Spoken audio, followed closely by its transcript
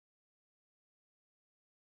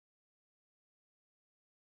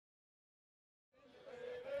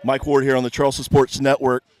Mike Ward here on the Charleston Sports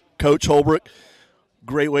Network. Coach Holbrook,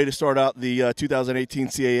 great way to start out the 2018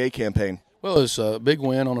 CAA campaign. Well, it's a big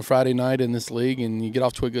win on a Friday night in this league, and you get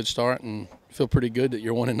off to a good start and feel pretty good that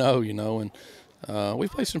you're 1-0, you know. And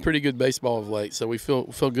we've played some pretty good baseball of late, so we feel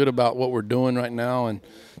good about what we're doing right now. And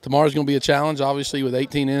tomorrow's going to be a challenge, obviously, with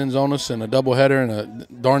 18 innings on us and a doubleheader and a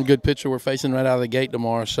darn good pitcher we're facing right out of the gate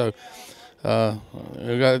tomorrow. So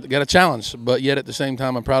we got a challenge, but yet at the same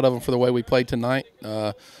time, I'm proud of them for the way we played tonight.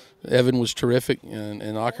 Evan was terrific, and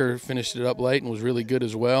Ocker finished it up late and was really good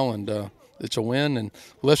as well. And it's a win, and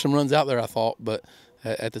we left some runs out there, I thought, but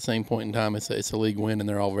at the same point in time, it's a league win, and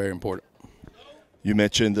they're all very important. You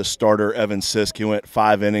mentioned the starter, Evan Sisk. He went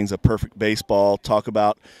 5 innings of perfect baseball. Talk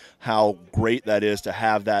about how great that is to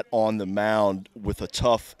have that on the mound with a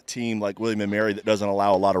tough team like William & Mary that doesn't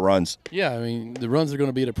allow a lot of runs. Yeah, I mean, the runs are going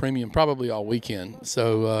to be at a premium probably all weekend,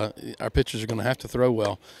 so our pitchers are going to have to throw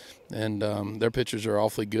well. And their pitchers are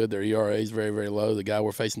awfully good. Their ERA is very, very low. The guy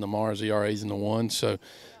we're facing tomorrow, his ERA is in the 1. So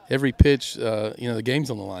every pitch, the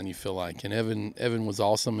game's on the line, you feel like. And Evan was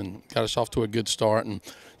awesome and got us off to a good start. And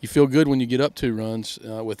you feel good when you get up 2 runs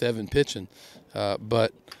with Evan pitching.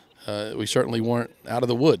 But we certainly weren't out of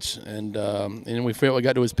the woods. And we felt we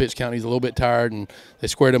got to his pitch count. He's a little bit tired, and they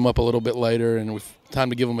squared him up a little bit later. And we've time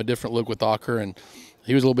to give him a different look with Ocker. And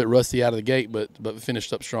he was a little bit rusty out of the gate, but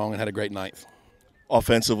finished up strong and had a great ninth.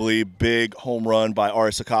 Offensively, big home run by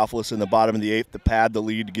Ari Sakopoulos in the bottom of the 8th to pad the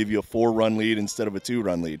lead to give you a 4-run lead instead of a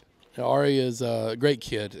 2-run lead. Ari is a great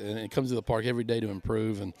kid, and he comes to the park every day to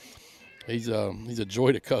improve, and he's a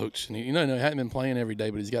joy to coach. And he hasn't been playing every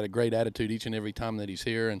day, but he's got a great attitude each and every time that he's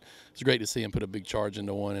here, and it's great to see him put a big charge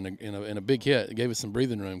into one and a big hit. It gave us some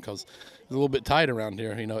breathing room because it's a little bit tight around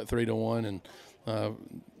here, at 3-1, and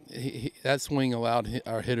that swing allowed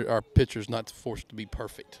our pitchers not to force to be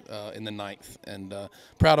perfect in the 9th. And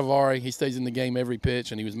proud of Ari. He stays in the game every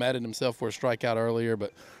pitch, and he was mad at himself for a strikeout earlier,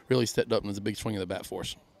 but really stepped up and was a big swing of the bat for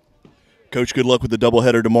us. Coach, good luck with the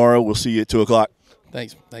doubleheader tomorrow. We'll see you at 2 o'clock.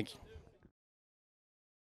 Thanks. Thank you.